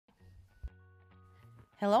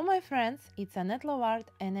Hello my friends, it's annet.lovart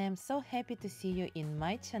and I am so happy to see you in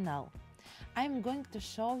my channel. I'm going to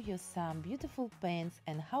show you some beautiful paints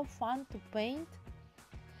and how fun to paint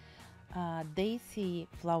daisy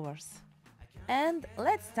flowers. And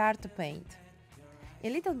let's start to paint. A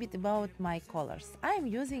little bit about my colors. I'm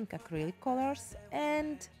using acrylic colors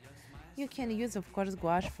and you can use of course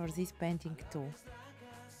gouache for this painting too.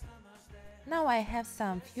 Now I have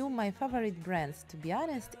some few my favorite brands. To be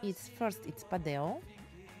honest, it's Padeo.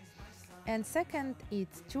 And second,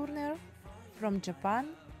 it's Turner from Japan.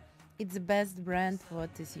 It's the best brand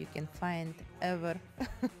what you can find ever.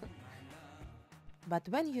 But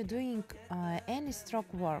when you're doing any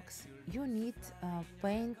stroke works, you need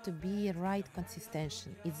paint to be right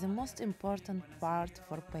consistency. It's the most important part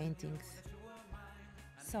for paintings.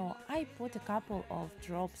 So I put a couple of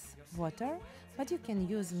drops water, but you can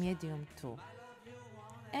use medium too.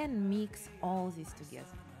 And mix all this together.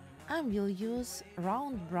 I will use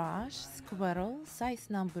round brush squirrel size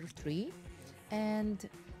number 3, and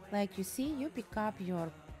like you see, you pick up your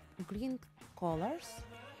green colors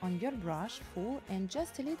on your brush full and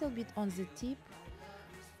just a little bit on the tip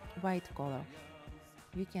white color.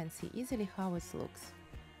 You can see easily how it looks.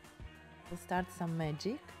 We'll start some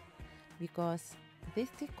magic because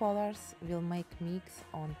these two colors will make mix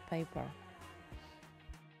on paper.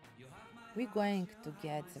 We're going to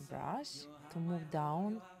get the brush to move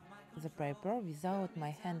down the paper without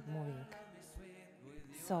my hand moving.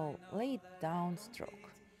 So lay it down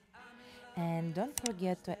stroke. And don't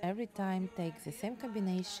forget to every time take the same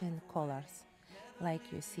combination colors. Like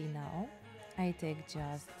you see now, I take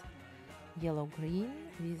just yellow green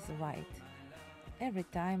with white. Every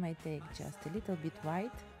time I take just a little bit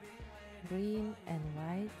white, green and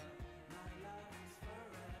white,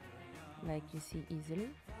 like you see easily.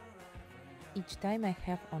 Each time I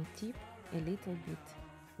have on tip a little bit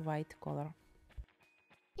white color.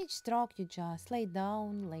 Each stroke you just lay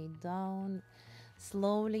down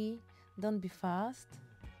slowly, don't be fast,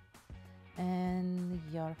 and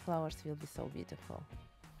your flowers will be so beautiful.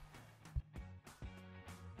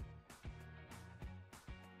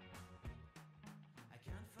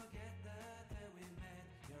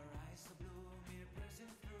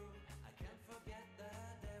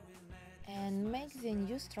 And make the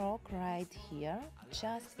new stroke right here,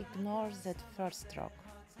 just ignore that first stroke.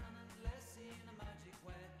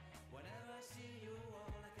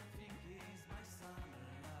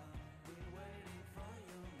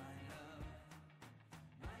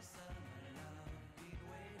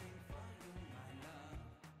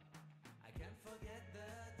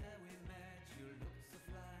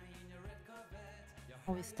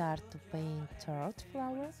 We start to paint third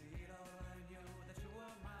flower,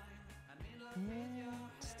 and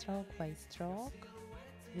stroke by stroke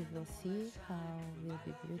we will see how will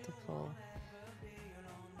be beautiful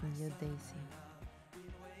new daisy.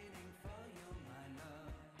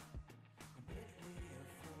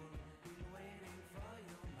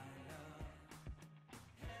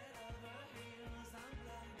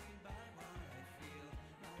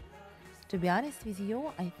 To be honest with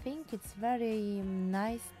you, I think it's very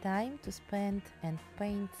nice time to spend and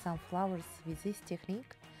paint some flowers with this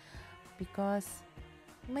technique, because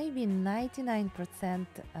maybe 99%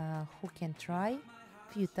 who can try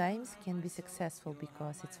few times can be successful,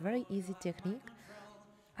 because it's very easy technique.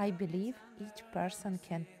 I believe each person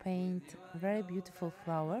can paint very beautiful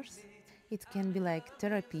flowers. It can be like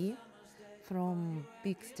therapy from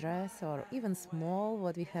big stress or even small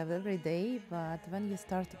what we have every day, but when you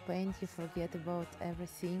start to paint you forget about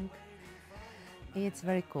everything. It's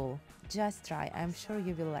very cool. Just try, I'm sure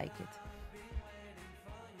you will like it.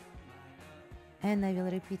 And I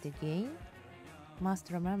will repeat again, must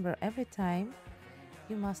remember every time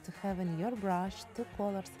you must have in your brush two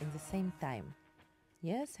colors in the same time.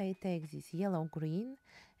 Yes, I take this yellow green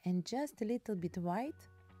and just a little bit white.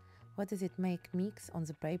 What does it make mix on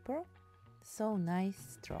the paper? So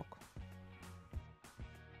nice stroke.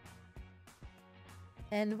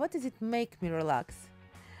 And what does it make me relax?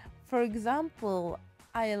 For example,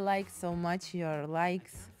 I like so much your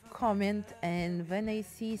likes, comment, and when I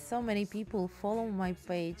see so many people follow my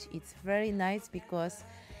page, it's very nice, because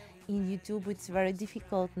in YouTube it's very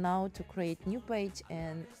difficult now to create new page,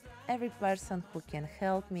 and every person who can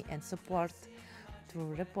help me and support to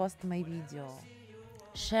repost my video,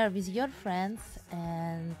 share with your friends,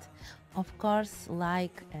 and of course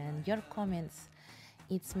like and your comments,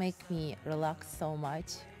 it's make me relax so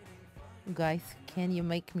much. Guys, can you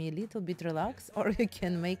make me a little bit relax, or you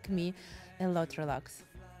can make me a lot relax?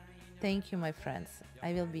 Thank you my friends,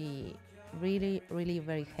 I will be really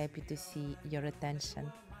very happy to see your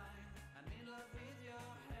attention.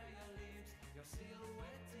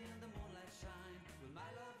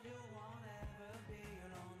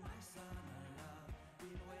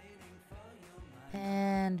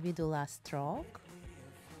 and we do last stroke.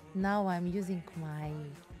 Now I'm using my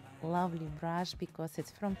lovely brush because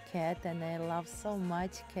it's from cat and I love so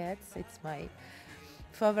much cats. It's my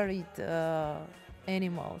favorite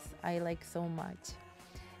animals. I like so much.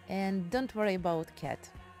 And don't worry about cat.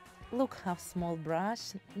 Look how small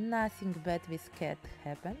brush, nothing bad with cat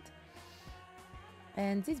happened.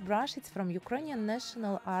 And this brush is from Ukrainian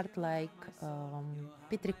national art like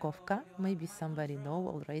Petrikovka, maybe somebody know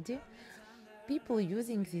already. People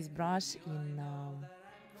using this brush in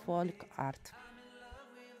folk art.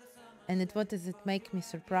 And what does it make me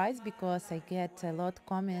surprised because I get a lot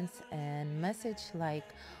comments and message like,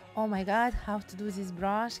 oh my god, how to do this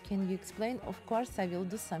brush, can you explain? Of course I will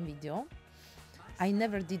do some video. I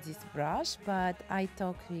never did this brush, but I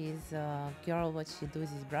talked with a girl what she do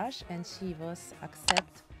this brush and she was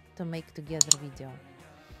accept to make together video.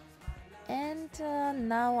 And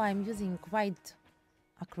now I'm using white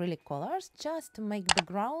acrylic colors just to make the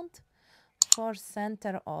ground for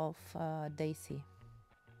center of Daisy.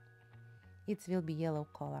 It will be yellow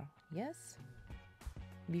color, yes.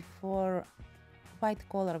 Before white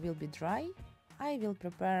color will be dry, I will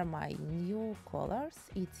prepare my new colors.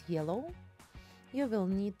 It's yellow. You will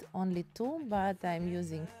need only 2, but I'm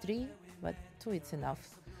using 3, but 2 it's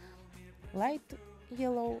enough. Light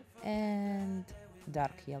yellow and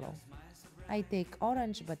dark yellow. I take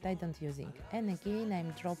orange, but I don't using. And again,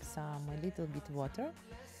 I'm drop some a little bit water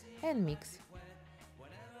and mix.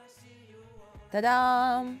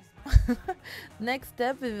 Ta-da! Next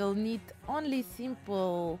step, we will need only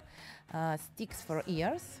simple sticks for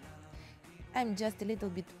ears. I'm just a little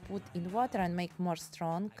bit put in water and make more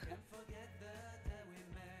strong.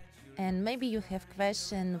 And maybe you have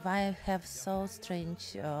question why I have so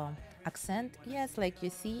strange accent. Yes, like you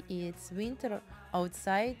see, it's winter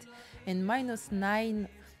outside and -9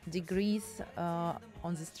 degrees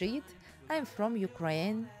on the street. I'm from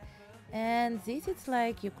Ukraine and this is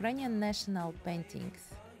like Ukrainian national paintings.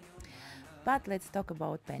 But let's talk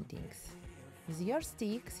about paintings. With your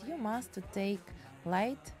sticks you must take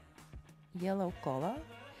light yellow color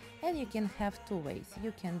and you can have 2 ways.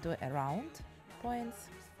 You can do a round points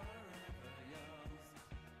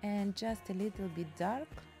and just a little bit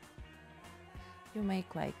dark. You make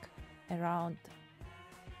like a round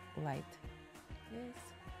light. Yes,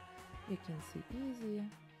 you can see easy.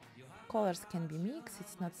 Colors can be mixed,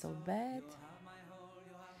 it's not so bad.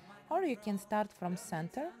 Or you can start from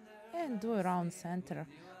center and do around center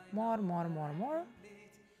more.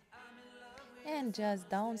 And just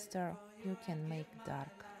downstairs you can make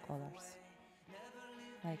dark colors,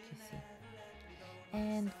 like you see.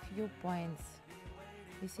 And few points.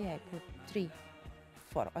 You see, I put 3,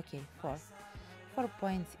 4, okay, 4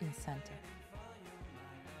 points in center.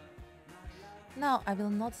 Now I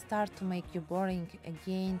will not start to make you boring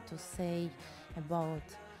again to say about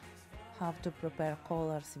how to prepare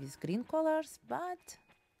colors with green colors, but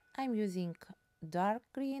I'm using dark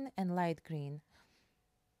green and light green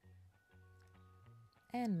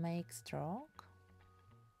and make stroke.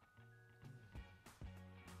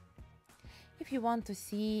 If you want to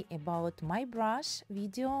see about my brush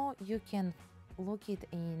video, you can look it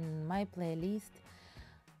in my playlist,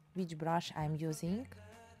 which brush I'm using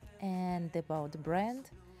and about the brand.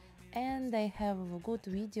 And I have a good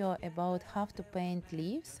video about how to paint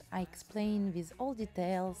leaves. I explain with all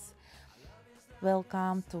details.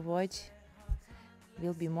 Welcome to watch.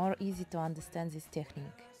 Will be more easy to understand this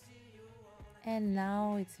technique. And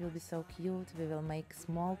now it will be so cute. We will make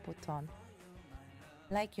small button.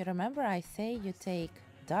 Like you remember, I say you take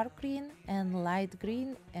dark green and light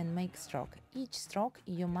green and make stroke. Each stroke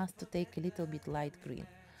you must to take a little bit light green.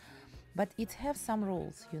 But it have some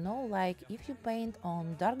rules, you know, like if you paint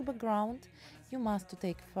on dark background, you must to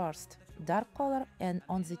take first dark color and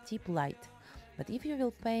on the tip light. But if you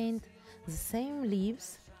will paint the same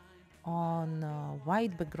leaves on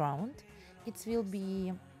white background, it will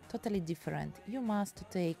be totally different. You must to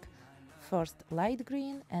take first light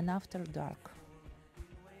green and after dark.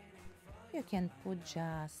 You can put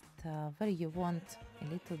just where you want a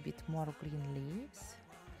little bit more green leaves.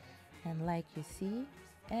 And like you see,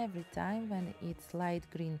 every time when it's light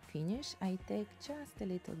green finish, I take just a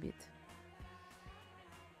little bit.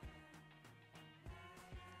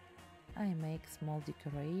 I make small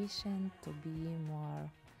decoration to be more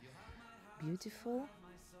beautiful.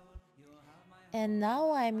 And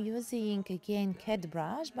now I'm using again cat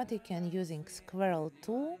brush, but you can using squirrel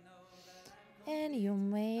too. And you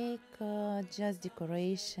make just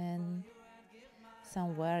decoration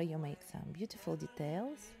somewhere, you make some beautiful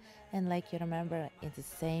details. And like you remember, it's the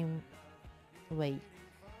same way,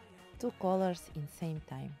 2 colors in same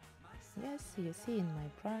time. Yes, you see in my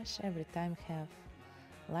brush every time have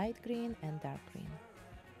light green and dark green.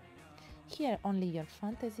 Here only your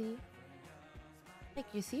fantasy. Like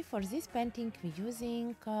you see, for this painting we're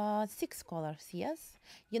using 6 colors, yes?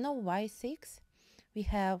 You know why 6? We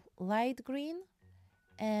have light green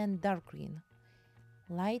and dark green,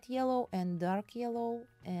 light yellow and dark yellow,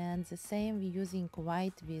 and the same we're using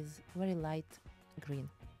white with very light green.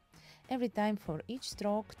 Every time for each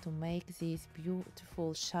stroke to make this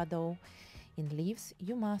beautiful shadow in leaves,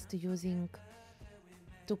 you must using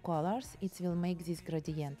 2 colors. It will make this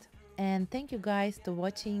gradient. And thank you guys to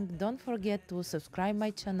watching. Don't forget to subscribe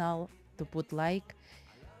my channel, to put like.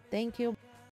 Thank you.